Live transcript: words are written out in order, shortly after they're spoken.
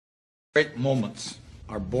Great moments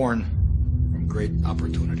are born from great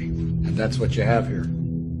opportunity. And that's what you have here.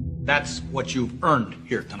 That's what you've earned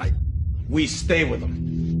here tonight. We stay with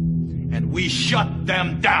them. And we shut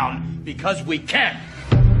them down because we can.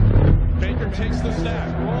 Baker takes the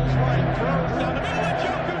snap, rolls right, throws down the middle, and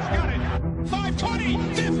Joker's got it. 5-20,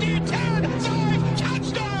 50, 10, 5,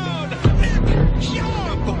 touchdown! Nick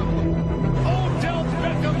Chubb! Odell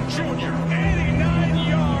Beckham Jr.,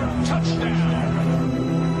 89-yard touchdown.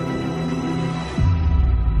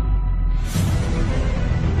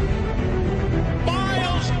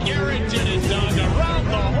 Myles Garrett did it, Doug. Around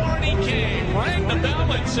the horn he came, rang the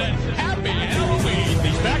bell and said, Happy Halloween.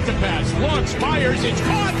 He's back to pass, looks, fires, it's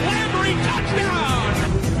caught, Landry, touchdown!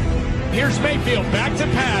 Here's Mayfield, back to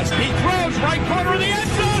pass, he throws, right corner of the end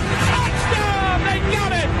zone, touchdown! They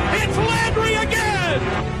got it! It's Landry again!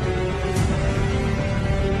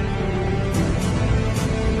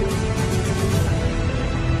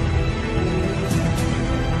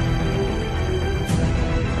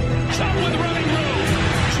 Chubb with running room.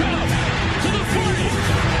 Chubb to the 40.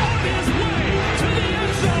 On his way to the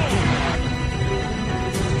end zone.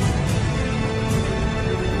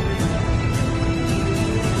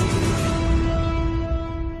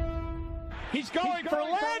 He's going for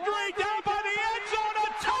Landry down by the end zone. A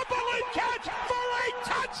tumbling catch for a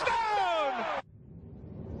touchdown.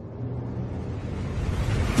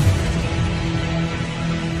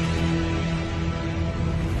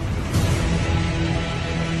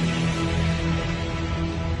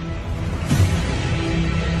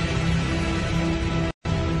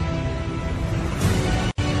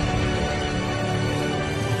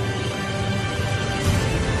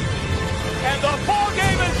 And the ball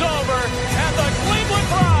game is over, and the Cleveland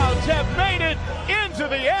Browns have made it into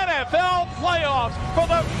the NFL playoffs for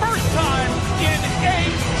the first time in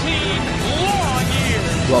 18 long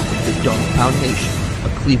years. Welcome to Dog Pound Nation, a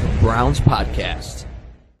Cleveland Browns podcast.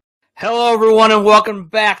 Hello, everyone, and welcome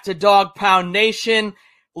back to Dog Pound Nation.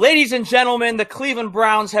 Ladies and gentlemen, the Cleveland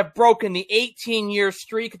Browns have broken the 18-year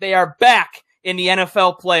streak. They are back in the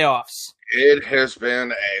NFL playoffs. It has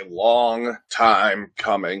been a long time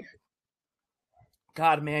coming.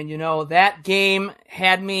 God, man, you know, that game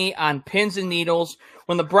had me on pins and needles.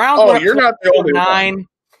 When the Browns were up you're not the only 9, one.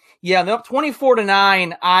 Yeah, they're up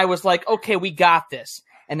 24-9. I was like, okay, we got this.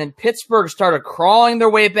 And then Pittsburgh started crawling their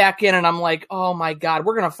way back in, and I'm like, oh, my God,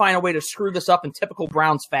 we're going to find a way to screw this up in typical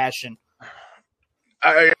Browns fashion.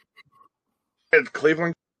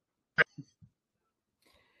 Cleveland.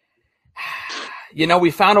 You know, we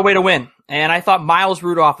found a way to win, and I thought Miles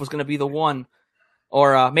Rudolph was going to be the one.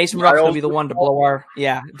 Or Mason Rudolph will be the one to blow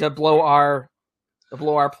our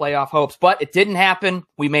playoff hopes, but it didn't happen.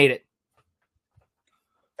 We made it.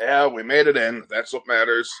 Yeah, we made it in. That's what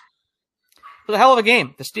matters. It was a hell of a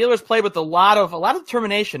game. The Steelers played with a lot of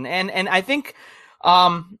determination, and I think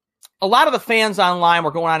a lot of the fans online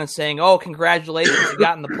were going on and saying, "Oh, congratulations, you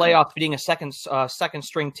got in the playoffs, beating a second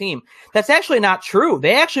string team." That's actually not true.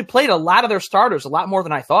 They actually played a lot of their starters, a lot more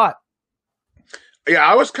than I thought. Yeah,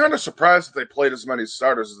 I was kind of surprised that they played as many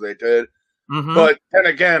starters as they did. Mm-hmm. But then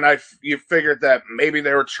again, you figured that maybe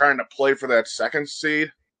they were trying to play for that second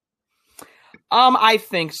seed. I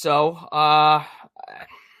think so. I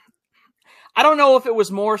don't know if it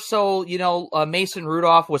was more so, Mason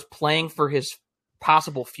Rudolph was playing for his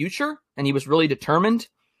possible future, and he was really determined.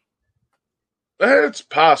 It's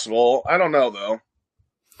possible. I don't know, though.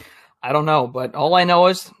 I don't know, but all I know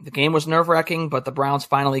is the game was nerve-wracking, but the Browns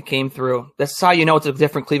finally came through. That's how you know it's a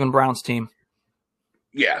different Cleveland Browns team.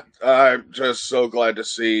 Yeah, I'm just so glad to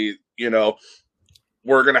see,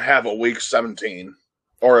 we're going to have a week 17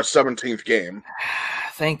 or a 17th game.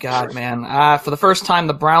 Thank God, man. For the first time,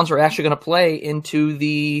 the Browns are actually going to play into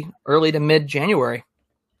the early to mid-January.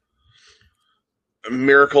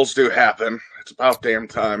 Miracles do happen. It's about damn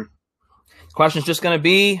time. The question's just going to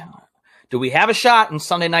be, do we have a shot in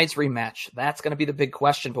Sunday night's rematch? That's going to be the big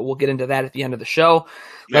question, but we'll get into that at the end of the show.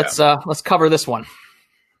 Yeah. Let's cover this one.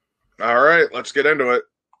 All right, let's get into it.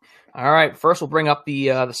 All right, first we'll bring up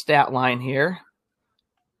the stat line here.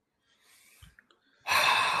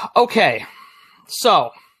 Okay,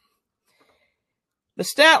 so the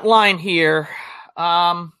stat line here,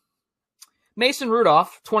 Mason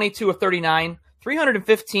Rudolph, 22 of 39,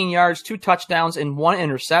 315 yards, 2 touchdowns, and 1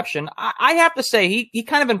 interception. I have to say, he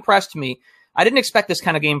kind of impressed me. I didn't expect this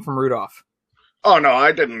kind of game from Rudolph. Oh, no,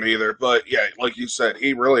 I didn't either. But, yeah, like you said,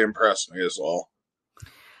 he really impressed me as well.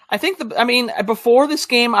 I think, before this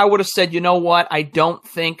game, I would have said, you know what, I don't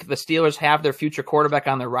think the Steelers have their future quarterback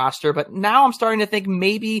on their roster. But now I'm starting to think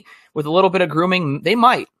maybe with a little bit of grooming, they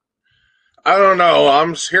might. I don't know.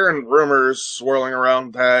 I'm hearing rumors swirling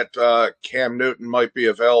around that Cam Newton might be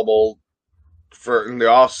available in the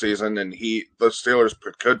offseason, and the Steelers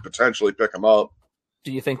could potentially pick him up.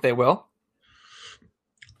 Do you think they will?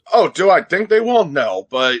 Oh, do I think they will? No,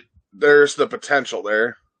 but there's the potential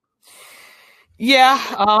there. Yeah,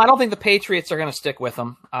 I don't think the Patriots are going to stick with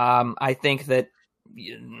him. I think that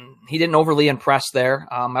he didn't overly impress there.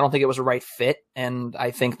 I don't think it was a right fit, and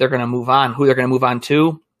I think they're going to move on. Who they're going to move on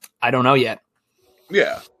to, I don't know yet.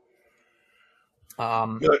 Yeah.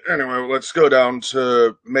 But anyway, let's go down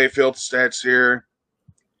to Mayfield's stats here.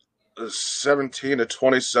 17 to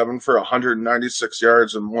 27 for 196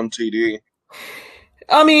 yards and 1 TD.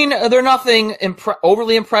 I mean, they're nothing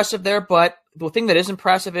overly impressive there, but the thing that is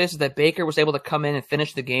impressive is that Baker was able to come in and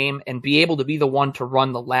finish the game and be able to be the one to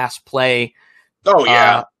run the last play. Oh,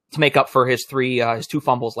 yeah. To make up for his 2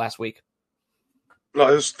 fumbles last week. No,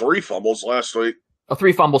 his 3 fumbles last week.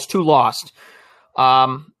 3 fumbles, 2 lost.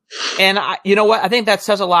 And you know what? I think that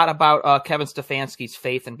says a lot about Kevin Stefanski's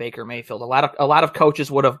faith in Baker Mayfield. A lot of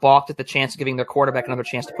coaches would have balked at the chance of giving their quarterback another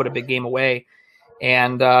chance to put a big game away,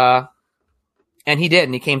 and he did,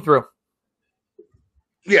 and he came through.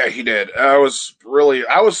 Yeah, he did. I was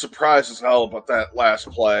surprised as hell about that last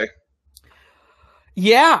play.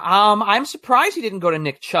 Yeah, I'm surprised he didn't go to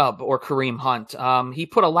Nick Chubb or Kareem Hunt. He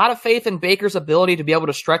put a lot of faith in Baker's ability to be able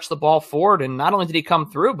to stretch the ball forward, and not only did he come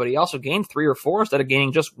through, but he also gained 3 or 4 instead of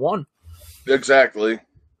gaining just 1. Exactly.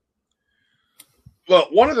 Well,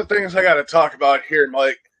 one of the things I got to talk about here,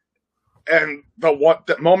 Mike, and the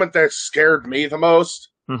moment that scared me the most,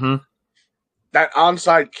 that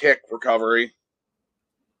onside kick recovery.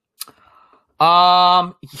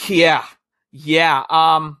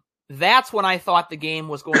 That's when I thought the game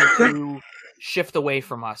was going to shift away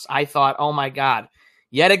from us. I thought, oh my God,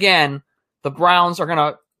 yet again, the Browns are going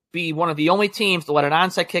to be one of the only teams to let an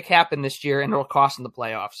onside kick happen this year, and it'll cost them the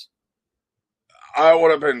playoffs. I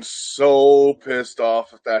would have been so pissed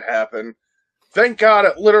off if that happened. Thank God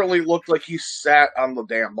it literally looked like he sat on the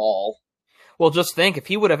damn ball. Well, just think, if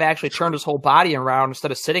he would have actually turned his whole body around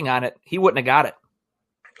instead of sitting on it, he wouldn't have got it.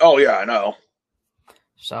 Oh, yeah, I know.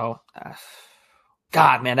 So,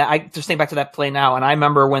 God, man, I just think back to that play now, and I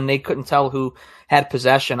remember when they couldn't tell who had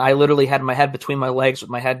possession. I literally had my head between my legs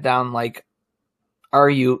with my head down like, are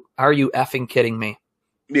you effing kidding me?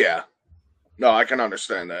 Yeah. No, I can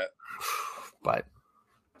understand that. But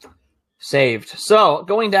saved. So,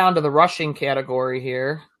 going down to the rushing category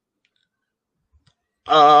here.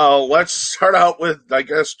 Let's start out with, I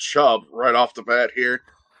guess, Chubb right off the bat here.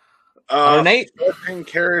 108. 14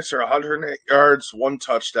 carries for 108 yards, 1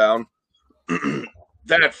 touchdown.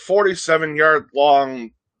 That 47-yard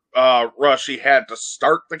long rush he had to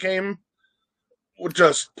start the game would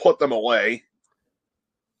just put them away.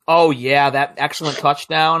 Oh, yeah, that excellent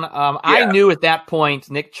touchdown. Yeah. I knew at that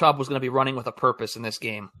point Nick Chubb was going to be running with a purpose in this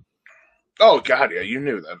game. Oh, God, yeah, you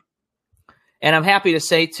knew that. And I'm happy to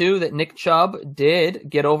say, too, that Nick Chubb did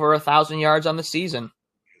get over 1,000 yards on the season.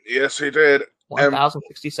 Yes, he did.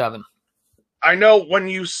 1,067. I know when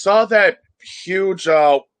you saw that huge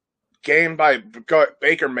game by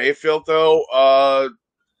Baker Mayfield, though, I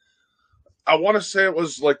want to say it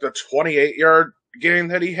was like the 28-yard game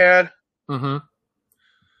that he had. Mm-hmm.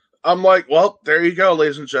 I'm like, well, there you go,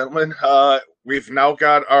 ladies and gentlemen. We've now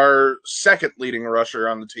got our second leading rusher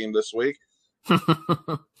on the team this week.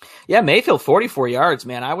 Yeah, Mayfield, 44 yards,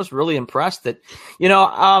 man. I was really impressed that,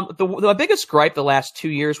 the biggest gripe the last 2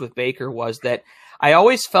 years with Baker was that I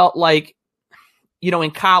always felt like,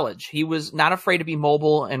 in college, he was not afraid to be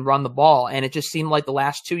mobile and run the ball. And it just seemed like the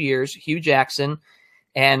last 2 years, Hugh Jackson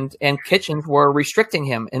and Kitchens were restricting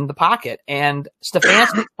him in the pocket. And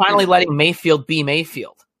Stefanski finally letting Mayfield be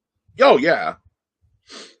Mayfield. Oh, yeah.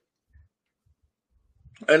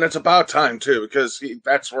 And it's about time, too, because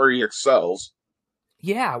that's where he excels.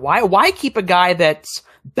 Yeah, why keep a guy that's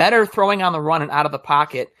better throwing on the run and out of the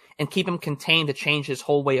pocket and keep him contained to change his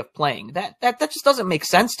whole way of playing? That just doesn't make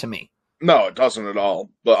sense to me. No, it doesn't at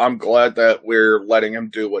all. But I'm glad that we're letting him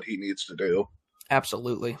do what he needs to do.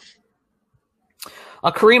 Absolutely.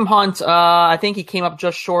 Kareem Hunt, I think he came up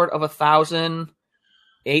just short of 1,000,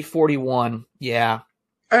 841. Yeah.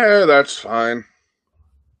 That's fine.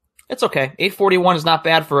 It's okay. 841 is not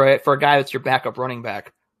bad for a guy that's your backup running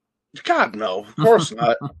back. God, no. Of course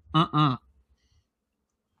not.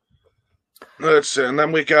 Let's see. And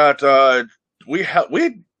then we got we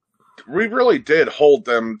really did hold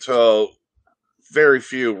them to very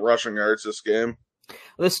few rushing yards this game.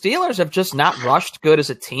 The Steelers have just not rushed good as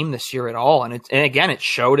a team this year at all, and again it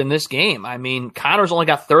showed in this game. I mean, Connor's only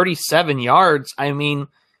got 37 yards. I mean,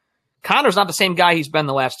 Connor's not the same guy he's been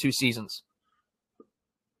the last 2 seasons.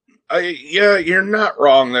 Yeah, you're not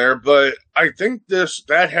wrong there, but I think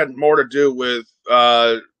that had more to do with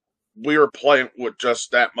we were playing with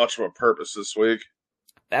just that much of a purpose this week.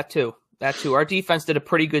 That too. Our defense did a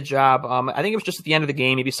pretty good job. I think it was just at the end of the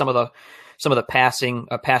game, maybe some of the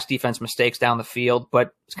pass defense mistakes down the field.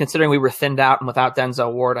 But considering we were thinned out and without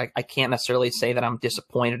Denzel Ward, I can't necessarily say that I'm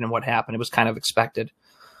disappointed in what happened. It was kind of expected.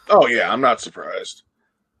 Oh yeah, I'm not surprised.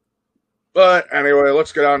 But anyway,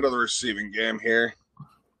 let's get on to the receiving game here.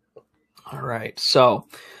 All right. So,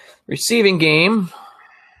 receiving game,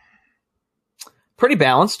 pretty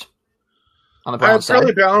balanced on the Browns side.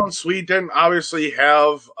 Fairly balanced. We didn't obviously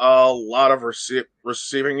have a lot of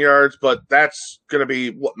receiving yards, but that's going to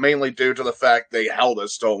be mainly due to the fact they held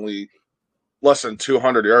us to only less than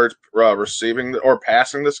 200 yards receiving or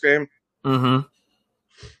passing this game. Mm-hmm.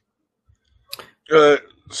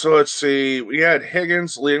 So let's see. We had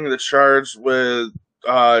Higgins leading the charge with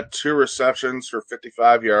 2 receptions for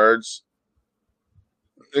 55 yards,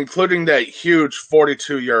 including that huge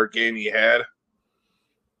 42-yard gain he had.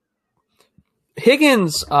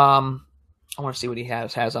 Higgins, I want to see what he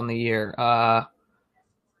has on the year.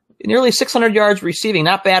 Nearly 600 yards receiving.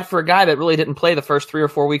 Not bad for a guy that really didn't play the first 3 or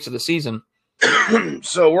 4 weeks of the season.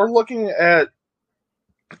 So we're looking at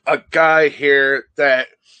a guy here that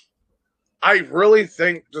I really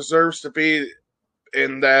think deserves to be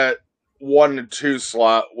in that 1 and 2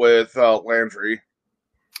 slot with Landry.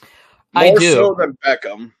 I do. More so than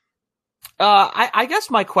Beckham. I guess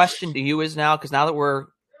my question to you is now, because now that we're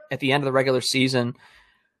at the end of the regular season,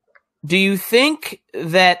 do you think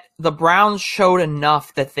that the Browns showed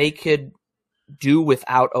enough that they could do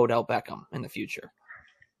without Odell Beckham in the future?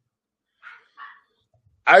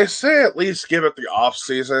 I say at least give it the off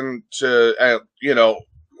season to,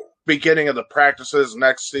 beginning of the practices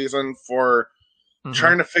next season for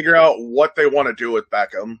trying to figure out what they want to do with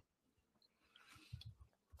Beckham.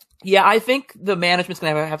 Yeah, I think the management's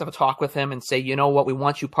going to have a talk with him and say, you know what, we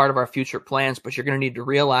want you part of our future plans, but you're going to need to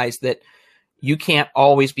realize that you can't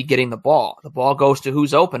always be getting the ball. The ball goes to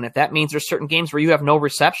who's open. If that means there's certain games where you have no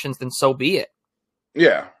receptions, then so be it.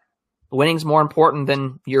 Yeah. Winning's more important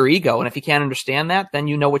than your ego, and if you can't understand that, then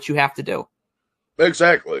you know what you have to do.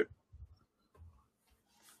 Exactly.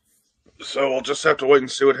 So we'll just have to wait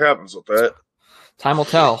and see what happens with that. Time will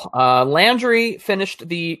tell. Landry finished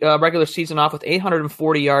the regular season off with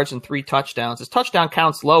 840 yards and 3 touchdowns. His touchdown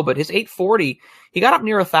count's low, but his 840, he got up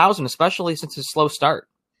near 1,000, especially since his slow start.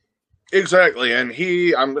 Exactly, and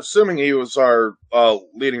I'm assuming he was our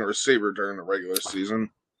leading receiver during the regular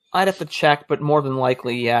season. I'd have to check, but more than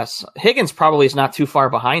likely, yes. Higgins probably is not too far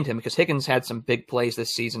behind him because Higgins had some big plays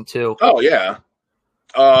this season, too. Oh, yeah.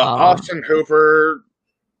 Austin Hooper,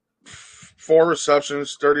 4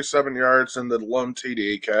 receptions, 37 yards, and the lone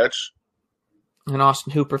TD catch. And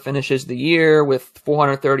Austin Hooper finishes the year with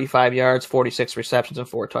 435 yards, 46 receptions, and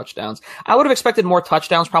 4 touchdowns. I would have expected more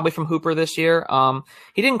touchdowns probably from Hooper this year.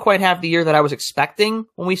 He didn't quite have the year that I was expecting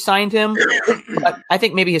when we signed him, but I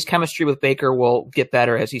think maybe his chemistry with Baker will get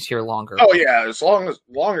better as he's here longer. Oh, yeah. As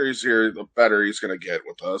longer he's here, the better he's going to get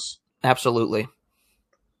with us. Absolutely.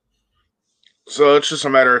 So it's just a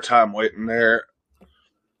matter of time waiting there.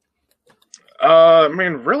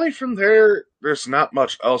 Really from there, there's not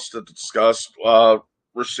much else to discuss,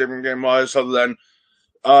 receiving game-wise, other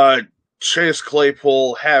than Chase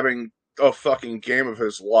Claypool having a fucking game of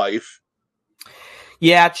his life.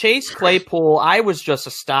 Yeah, Chase Claypool, I'm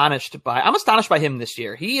astonished by him this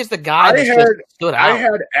year. He is the guy that just stood out. I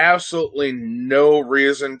had absolutely no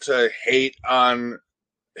reason to hate on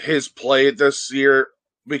his play this year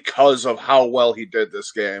because of how well he did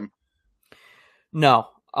this game. No.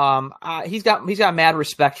 He's got mad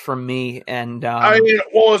respect from me, and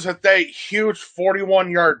what was it? That huge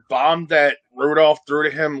 41-yard bomb that Rudolph threw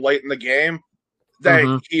to him late in the game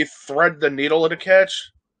that he threaded the needle to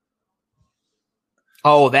catch.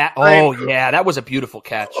 Yeah, that was a beautiful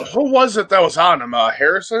catch. Who was it that was on him?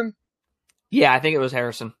 Harrison? Yeah, I think it was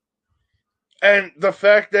Harrison. And the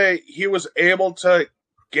fact that he was able to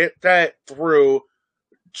get that through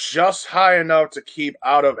just high enough to keep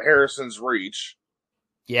out of Harrison's reach.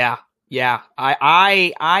 Yeah.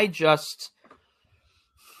 I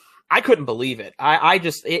couldn't believe it.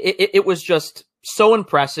 It was just so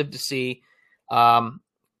impressive to see,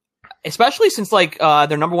 especially since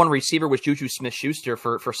their number one receiver was Juju Smith-Schuster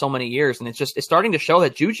for so many years, and it's starting to show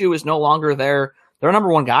that Juju is no longer their number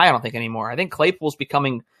one guy. I don't think anymore. I think Claypool's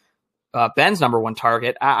becoming Ben's number one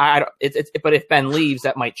target. But if Ben leaves,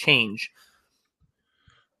 that might change.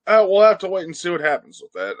 We'll have to wait and see what happens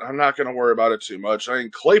with that. I'm not going to worry about it too much. I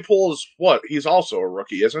mean, Claypool is what? He's also a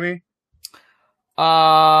rookie, isn't he?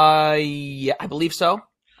 Yeah, I believe so.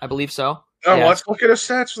 Oh, yeah. Let's look at his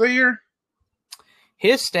stats for the year.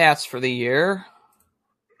 His stats for the year.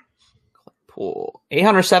 Claypool,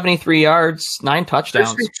 873 yards, 9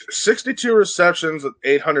 touchdowns. 62 receptions with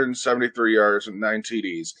 873 yards and 9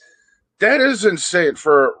 TDs. That is insane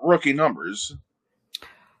for rookie numbers.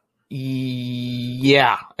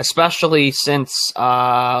 Yeah, especially since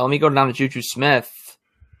let me go down to Juju Smith.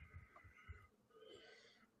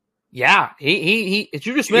 Yeah, he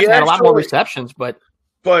Juju Smith had a lot more receptions, but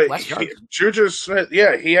Juju Smith,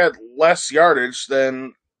 he had less yardage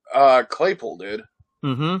than Claypool did.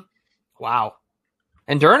 Mm-hmm. Wow.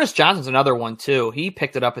 And D'Ernest Johnson's another one too. He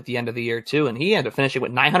picked it up at the end of the year too, and he ended up finishing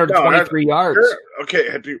with 923 yards.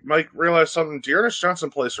 Okay, do Mike realize something? D'Ernest Johnson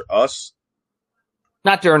plays for us.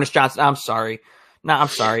 Not D'Ernest Johnson. I'm sorry. No, I'm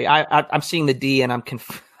sorry. I'm seeing the D and I'm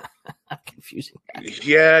confusing that.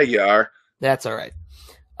 Yeah, you are. That's all right.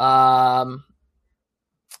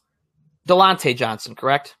 Delonte Johnson,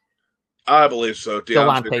 correct? I believe so.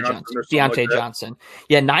 Deontay Johnson.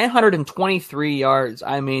 Yeah, 923 yards.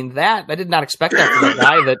 I mean, I did not expect that from a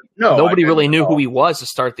guy that nobody really knew who he was to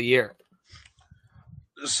start the year.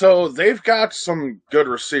 So they've got some good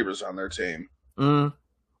receivers on their team.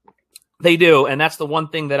 They do, and that's the one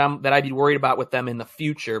thing that I'd be worried about with them in the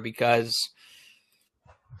future, because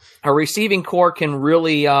a receiving core can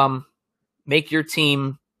really make your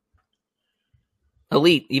team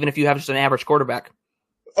elite, even if you have just an average quarterback.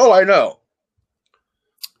 Oh, I know.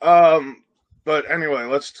 But anyway,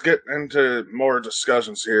 let's get into more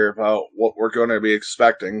discussions here about what we're going to be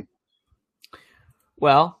expecting.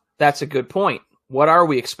 Well, that's a good point. What are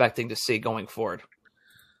we expecting to see going forward?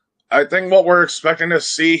 I think what we're expecting to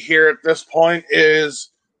see here at this point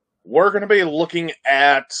is we're going to be looking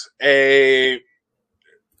at a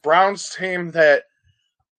Browns team that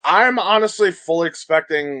I'm honestly fully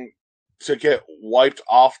expecting to get wiped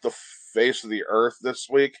off the face of the earth this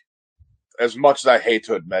week, as much as I hate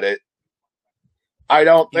to admit it. I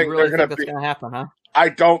don't think they're going to be. That's going to happen, huh? I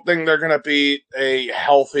don't think they're going to beat a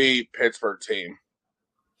healthy Pittsburgh team,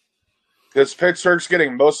 because Pittsburgh's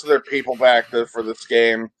getting most of their people back for this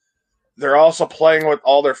game. They're also playing with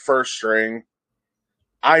all their first string.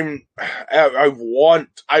 I want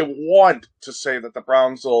to say that the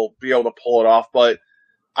Browns will be able to pull it off, but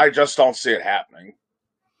I just don't see it happening.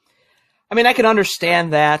 I mean, I can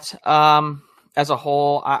understand that as a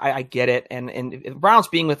whole. I get it. And the Browns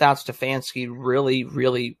being without Stefanski really,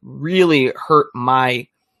 really, really hurt my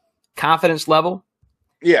confidence level.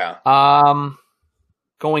 Yeah.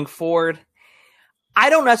 Going forward, I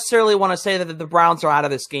don't necessarily want to say that the Browns are out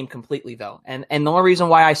of this game completely, though. And the only reason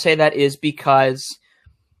why I say that is because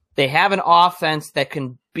they have an offense that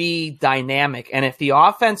can be dynamic. And if the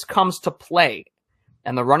offense comes to play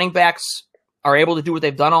and the running backs are able to do what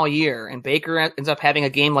they've done all year, and Baker ends up having a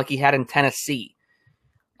game like he had in Tennessee,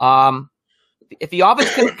 if the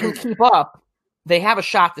offense can keep up, they have a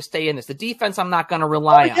shot to stay in this. The defense, I'm not going to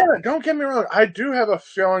rely on. Don't get me wrong. I do have a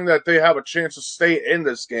feeling that they have a chance to stay in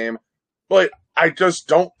this game, but I just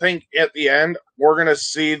don't think at the end we're going to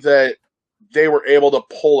see that they were able to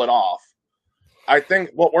pull it off. I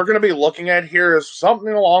think what we're going to be looking at here is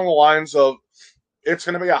something along the lines of it's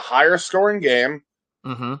going to be a higher scoring game.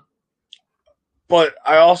 Mm-hmm. But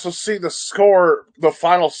I also see the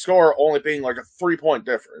final score only being like a 3-point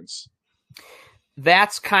difference.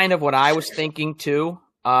 That's kind of what I was thinking too.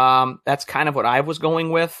 That's kind of what I was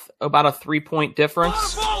going with, about a 3-point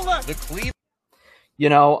difference. I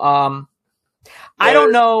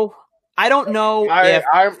don't know. If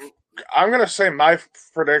I'm going to say my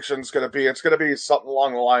prediction's going to be, it's going to be something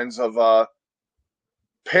along the lines of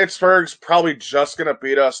Pittsburgh's probably just going to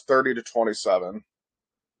beat us 30-27.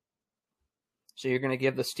 So you're going to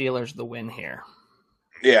give the Steelers the win here.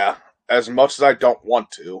 Yeah, as much as I don't want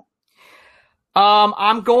to.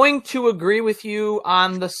 I'm going to agree with you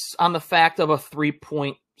on the fact of a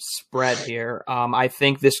 3-point spread here. I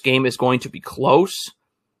think this game is going to be close.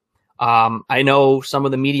 I know some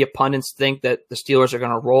of the media pundits think that the Steelers are going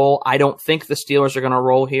to roll. I don't think the Steelers are going to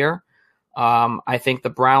roll here. I think the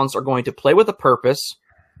Browns are going to play with a purpose.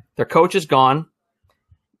 Their coach is gone.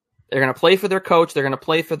 They're going to play for their coach. They're going to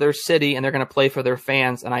play for their city, and they're going to play for their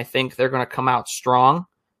fans. And I think they're going to come out strong.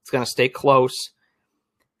 It's going to stay close.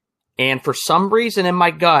 And for some reason in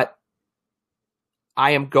my gut,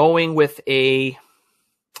 I am going with a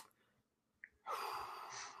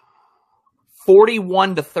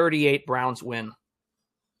 41-38 Browns win.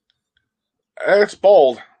 It's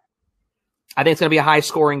bold. I think it's going to be a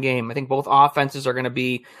high-scoring game. I think both offenses are going to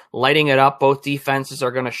be lighting it up. Both defenses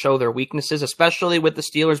are going to show their weaknesses, especially with the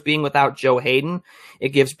Steelers being without Joe Hayden. It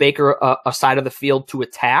gives Baker a side of the field to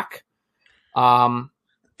attack.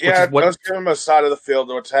 It does give him a side of the field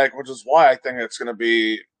to attack, which is why I think it's going to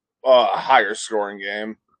be a higher-scoring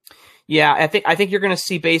game. Yeah, I think you're going to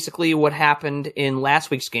see basically what happened in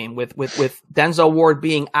last week's game with Denzel Ward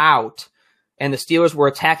being out and the Steelers were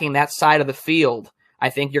attacking that side of the field. I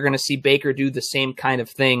think you're going to see Baker do the same kind of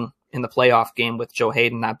thing in the playoff game with Joe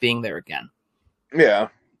Hayden not being there again. Yeah.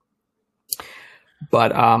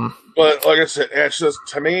 But like I said, it's just,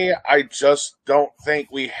 to me, I just don't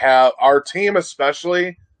think we have, our team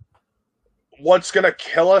especially, what's going to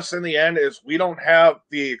kill us in the end is we don't have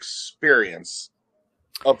the experience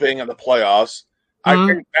of being in the playoffs. I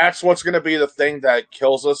think that's what's going to be the thing that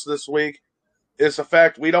kills us this week, is the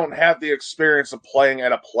fact we don't have the experience of playing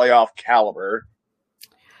at a playoff caliber.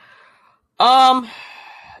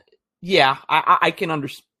 Yeah, I can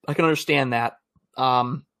understand that.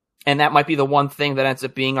 And that might be the one thing that ends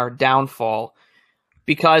up being our downfall,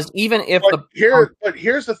 because even if but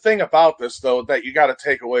here's the thing about this though that you got to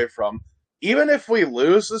take away from, even if we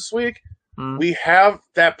lose this week, we have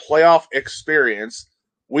that playoff experience.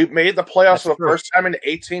 We've made the playoffs for the first time in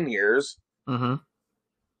 18 years. Mm-hmm.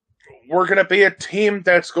 We're going to be a team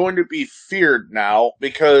that's going to be feared now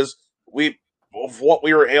because of what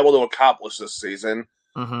we were able to accomplish this season.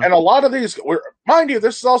 Mm-hmm. And a lot of these, mind you,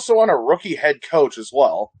 this is also on a rookie head coach as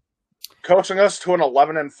well, coaching us to an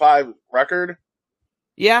 11-5 record.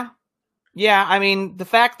 Yeah. I mean, the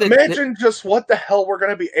fact that imagine just what the hell we're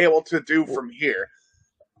going to be able to do from here.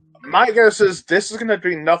 My guess is this is going to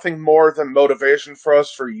be nothing more than motivation for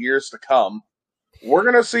us for years to come. We're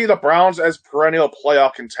going to see the Browns as perennial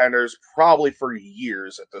playoff contenders probably for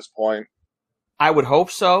years at this point. I would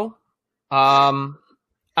hope so.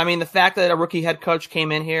 I mean, the fact that a rookie head coach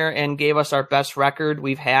came in here and gave us our best record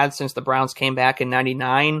we've had since the Browns came back in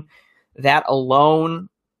 '99, that alone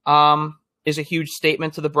is a huge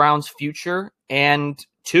statement to the Browns' future. And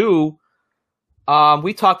two,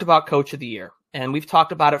 we talked about Coach of the Year, and we've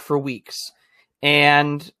talked about it for weeks.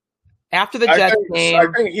 And after the Jets game,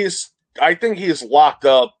 I think he's locked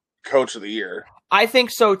up Coach of the Year. I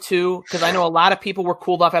think so too, because I know a lot of people were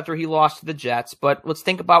cooled off after he lost to the Jets. But let's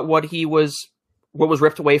think about what was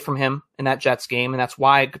ripped away from him in that Jets game, and that's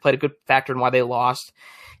why it played a good factor in why they lost.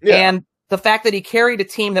 Yeah. And the fact that he carried a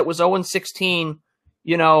team that was 0-16,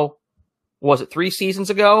 was it 3 seasons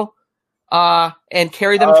ago? And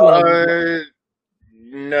carried them to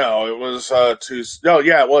no, it was 2. No,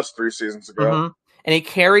 yeah, it was 3 seasons ago. Mm-hmm. And he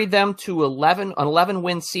carried them to an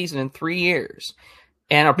 11-win season in 3 years,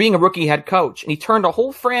 and being a rookie head coach, and he turned a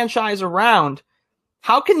whole franchise around.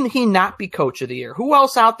 How can he not be Coach of the Year? Who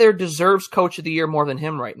else out there deserves Coach of the Year more than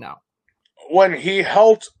him right now? I'm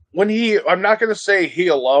not going to say he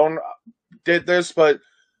alone did this, but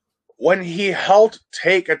when he helped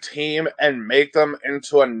take a team and make them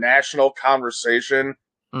into a national conversation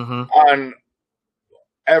on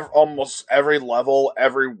almost every level,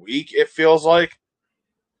 every week, it feels like,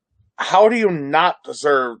 how do you not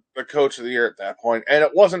deserve the Coach of the Year at that point? And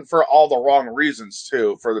it wasn't for all the wrong reasons,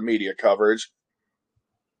 too, for the media coverage.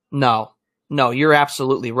 No, you're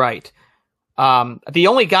absolutely right. The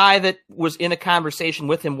only guy that was in a conversation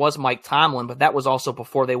with him was Mike Tomlin, but that was also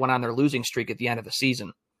before they went on their losing streak at the end of the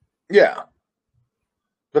season. Yeah.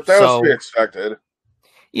 But that was to be expected.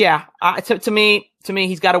 Yeah. To me,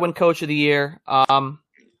 he's got to win Coach of the Year. I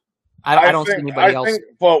don't see anybody else.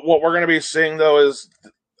 But what we're going to be seeing, though, is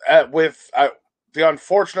with the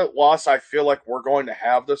unfortunate loss I feel like we're going to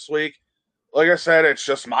have this week. Like I said, it's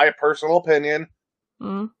just my personal opinion.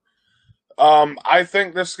 Mm-hmm. I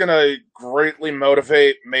think this is going to greatly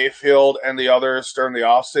motivate Mayfield and the others during the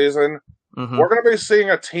offseason. Mm-hmm. We're going to be seeing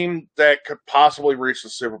a team that could possibly reach the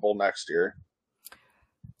Super Bowl next year.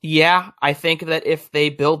 Yeah, I think that if they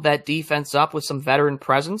build that defense up with some veteran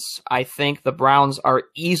presence, I think the Browns are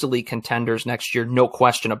easily contenders next year, no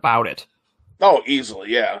question about it. Oh, easily,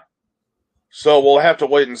 yeah. So we'll have to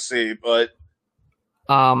wait and see, but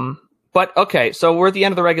okay, so we're at the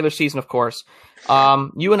end of the regular season, of course.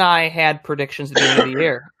 You and I had predictions at the end of the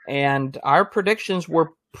year, and our predictions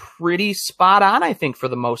were pretty spot on, I think, for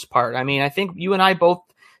the most part. I mean, I think you and I both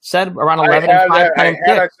said around 11-5.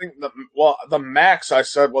 I think the max I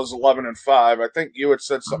said was 11-5. I think you had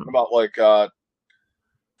said something about like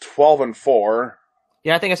 12-4.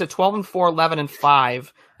 Yeah, I think I said 12-4,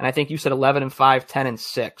 11-5, and I think you said 11-5,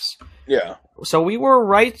 10-6. Yeah. So we were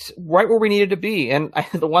right where we needed to be. And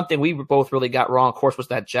the one thing we both really got wrong, of course, was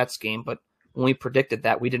that Jets game. But when we predicted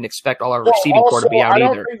that, we didn't expect all our receiving core to be out either.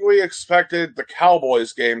 I don't think we expected the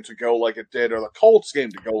Cowboys game to go like it did, or the Colts game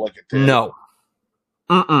to go like it did. No.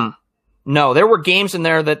 No, there were games in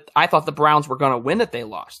there that I thought the Browns were going to win that they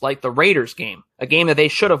lost, like the Raiders game, a game that they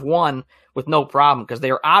should have won with no problem because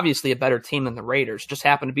they are obviously a better team than the Raiders. Just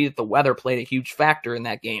happened to be that the weather played a huge factor in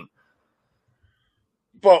that game.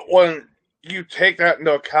 But when you take that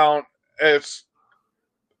into account,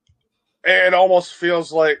 it almost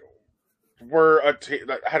feels like we're a team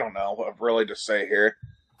that, I don't know what really to say here.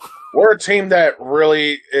 We're a team that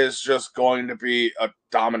really is just going to be a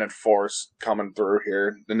dominant force coming through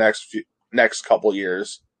here the next couple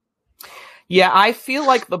years. Yeah, I feel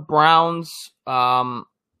like the Browns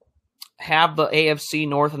have the AFC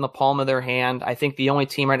North in the palm of their hand. I think the only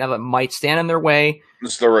team right now that might stand in their way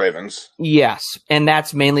is the Ravens. Yes, and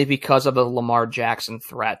that's mainly because of the Lamar Jackson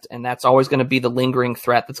threat, and that's always going to be the lingering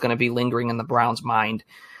threat that's going to be lingering in the Browns' mind.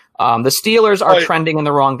 The Steelers are trending in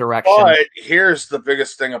the wrong direction. But here's the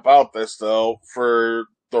biggest thing about this, though, for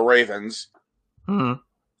the Ravens. Mm-hmm.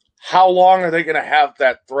 How long are they going to have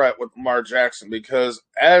that threat with Lamar Jackson? Because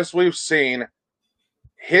as we've seen,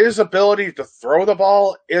 his ability to throw the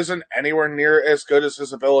ball isn't anywhere near as good as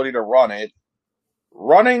his ability to run it.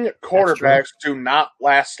 Running quarterbacks do not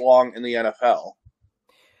last long in the NFL.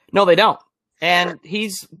 No, they don't. And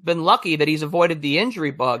he's been lucky that he's avoided the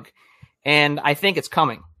injury bug, and I think it's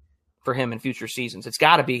coming for him in future seasons. It's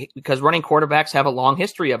got to be, because running quarterbacks have a long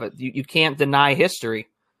history of it. You can't deny history.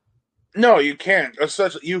 No, you can't.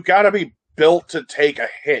 You got to be built to take a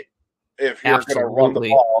hit if you're going to run the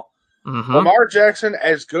ball. Mm-hmm. Lamar Jackson,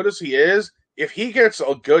 as good as he is, if he gets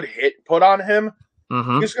a good hit put on him,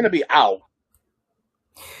 he's going to be out.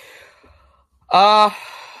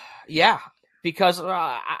 Yeah, because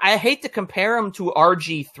I hate to compare him to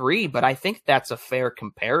RG3, but I think that's a fair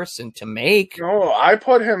comparison to make. No, I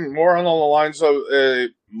put him more on the lines of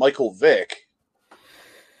Michael Vick.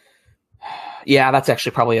 Yeah, that's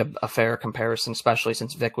actually probably a fair comparison, especially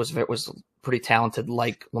since Vick was pretty talented,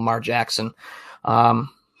 like Lamar Jackson.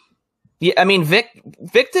 Yeah, I mean, Vick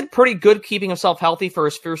did pretty good keeping himself healthy for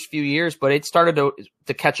his first few years, but it started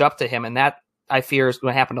to catch up to him, and that, I fear, is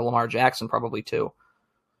going to happen to Lamar Jackson probably too.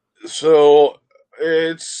 So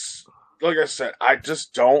it's like I said, I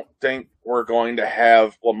just don't think we're going to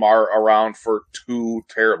have Lamar around for too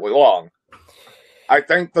terribly long. I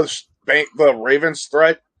think the Ravens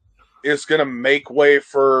threat is going to make way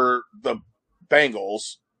for the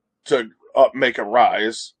Bengals to make a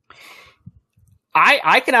rise.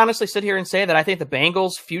 I can honestly sit here and say that I think the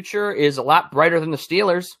Bengals' future is a lot brighter than the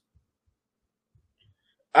Steelers.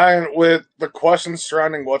 And with the questions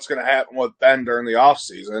surrounding what's going to happen with Ben during the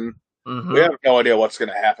offseason, we have no idea what's going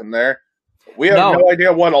to happen there. We have no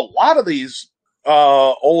idea what a lot of these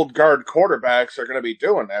old guard quarterbacks are going to be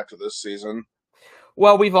doing after this season.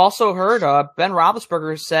 Well, we've also heard Ben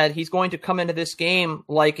Roethlisberger said he's going to come into this game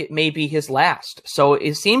like it may be his last. So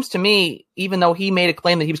it seems to me, even though he made a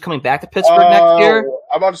claim that he was coming back to Pittsburgh next year.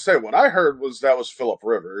 I'm about to say, what I heard was that was Phillip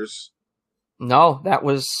Rivers. No, that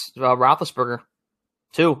was Roethlisberger,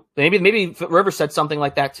 too. Maybe Rivers said something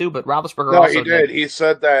like that, too, but Roethlisberger also he did. He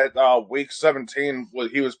said that week 17,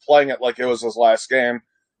 he was playing it like it was his last game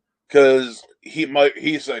because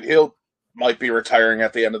he said might be retiring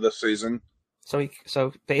at the end of this season.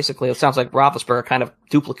 So basically, it sounds like Roethlisberger kind of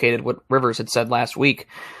duplicated what Rivers had said last week.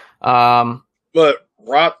 But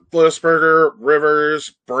Roethlisberger,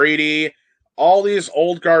 Rivers, Brady, all these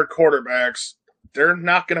old guard quarterbacks, they're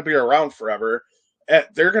not going to be around forever.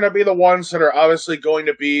 They're going to be the ones that are obviously going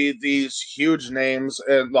to be these huge names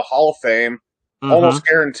in the Hall of Fame, almost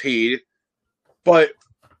guaranteed. But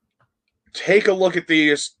take a look at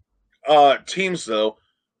these teams, though.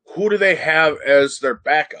 Who do they have as their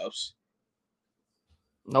backups?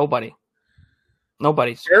 Nobody's.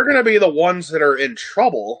 They're going to be the ones that are in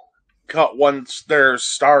trouble once their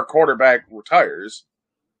star quarterback retires.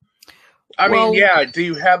 I mean, do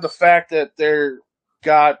you have the fact that they're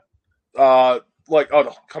got like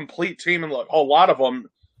a complete team, and a lot of them,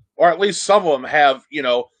 or at least some of them, have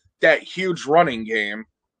that huge running game,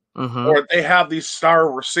 or they have these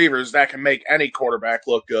star receivers that can make any quarterback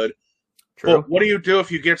look good. True. But what do you do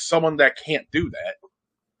if you get someone that can't do that?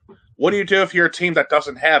 What do you do if you're a team that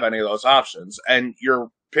doesn't have any of those options and your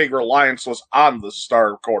big reliance was on the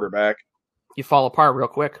star quarterback? You fall apart real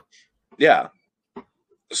quick. Yeah.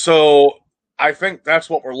 So I think that's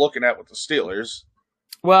what we're looking at with the Steelers.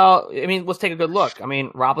 Well, I mean, let's take a good look. I mean,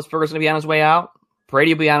 Roethlisberger's going to be on his way out.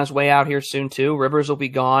 Brady will be on his way out here soon, too. Rivers will be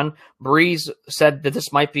gone. Breeze said that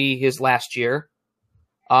this might be his last year.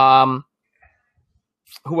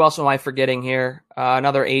 Who else am I forgetting here?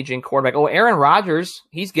 Another aging quarterback. Oh, Aaron Rodgers.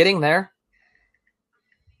 He's getting there.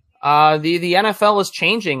 The NFL is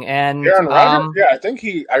changing, and Aaron Rodgers. I think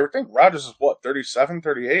Rodgers is 37,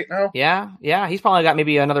 38 now. Yeah. He's probably got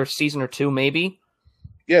maybe another season or two, maybe.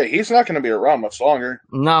 Yeah, he's not going to be around much longer.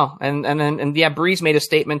 No, and Breeze made a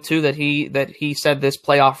statement too that he said this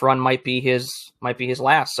playoff run might be his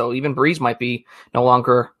last. So even Breeze might be no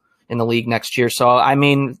longer in the league next year. So I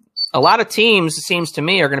mean, A lot of teams, it seems to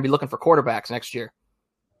me, are going to be looking for quarterbacks next year.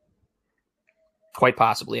 Quite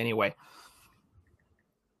possibly, anyway.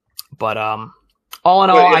 But all in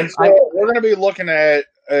all, we're going to be looking at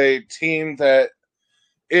a team that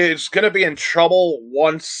is going to be in trouble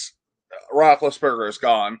once Roethlisberger is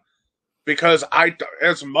gone. Because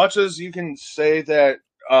as much as you can say that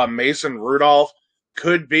Mason Rudolph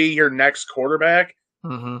could be your next quarterback,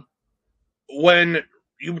 when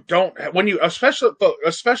you especially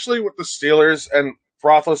with the Steelers and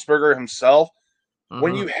Roethlisberger himself,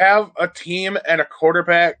 when you have a team and a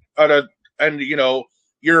quarterback and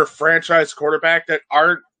your franchise quarterback that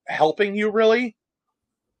aren't helping you really,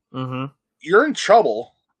 you're in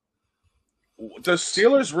trouble. The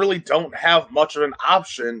Steelers really don't have much of an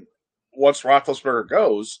option once Roethlisberger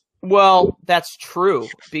goes. Well, that's true,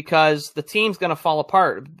 because the team's going to fall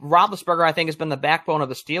apart. Roethlisberger, I think, has been the backbone of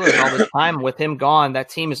the Steelers all this time. With him gone, that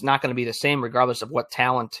team is not going to be the same regardless of what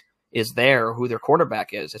talent is there or who their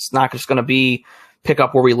quarterback is. It's not just going to be pick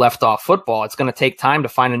up where we left off football. It's going to take time to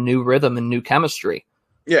find a new rhythm and new chemistry.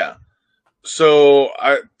 Yeah. So,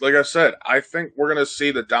 like I said, I think we're going to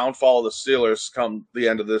see the downfall of the Steelers come the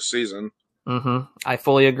end of this season. I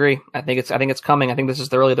fully agree. I think it's coming. I think this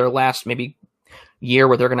is really their last maybe year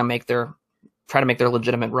where they're going to try to make their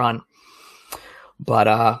legitimate run. But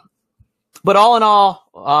all in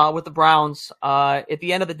all, with the Browns, at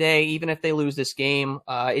the end of the day, even if they lose this game,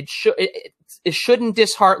 it shouldn't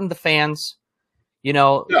dishearten the fans.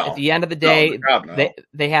 No, at the end of the day,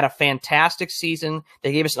 they had a fantastic season.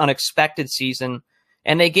 They gave us an unexpected season,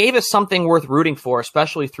 and they gave us something worth rooting for,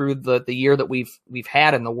 especially through the year that we've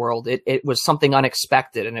had in the world. It was something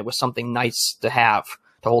unexpected, and it was something nice to have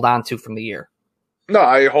to hold on to from the year. No,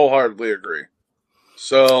 I wholeheartedly agree.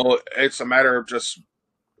 So it's a matter of just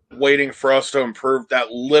waiting for us to improve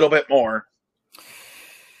that little bit more.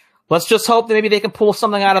 Let's just hope that maybe they can pull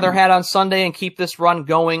something out of their hat on Sunday and keep this run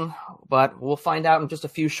going. But we'll find out in just a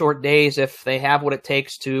few short days if they have what it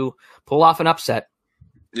takes to pull off an upset.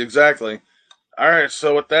 Exactly. All right,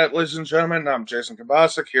 so with that, ladies and gentlemen, I'm Jason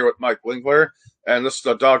Kabasic here with Mike Winkler, and this is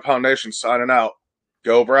the Dog Pound Nation signing out.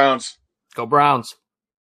 Go Browns. Go Browns.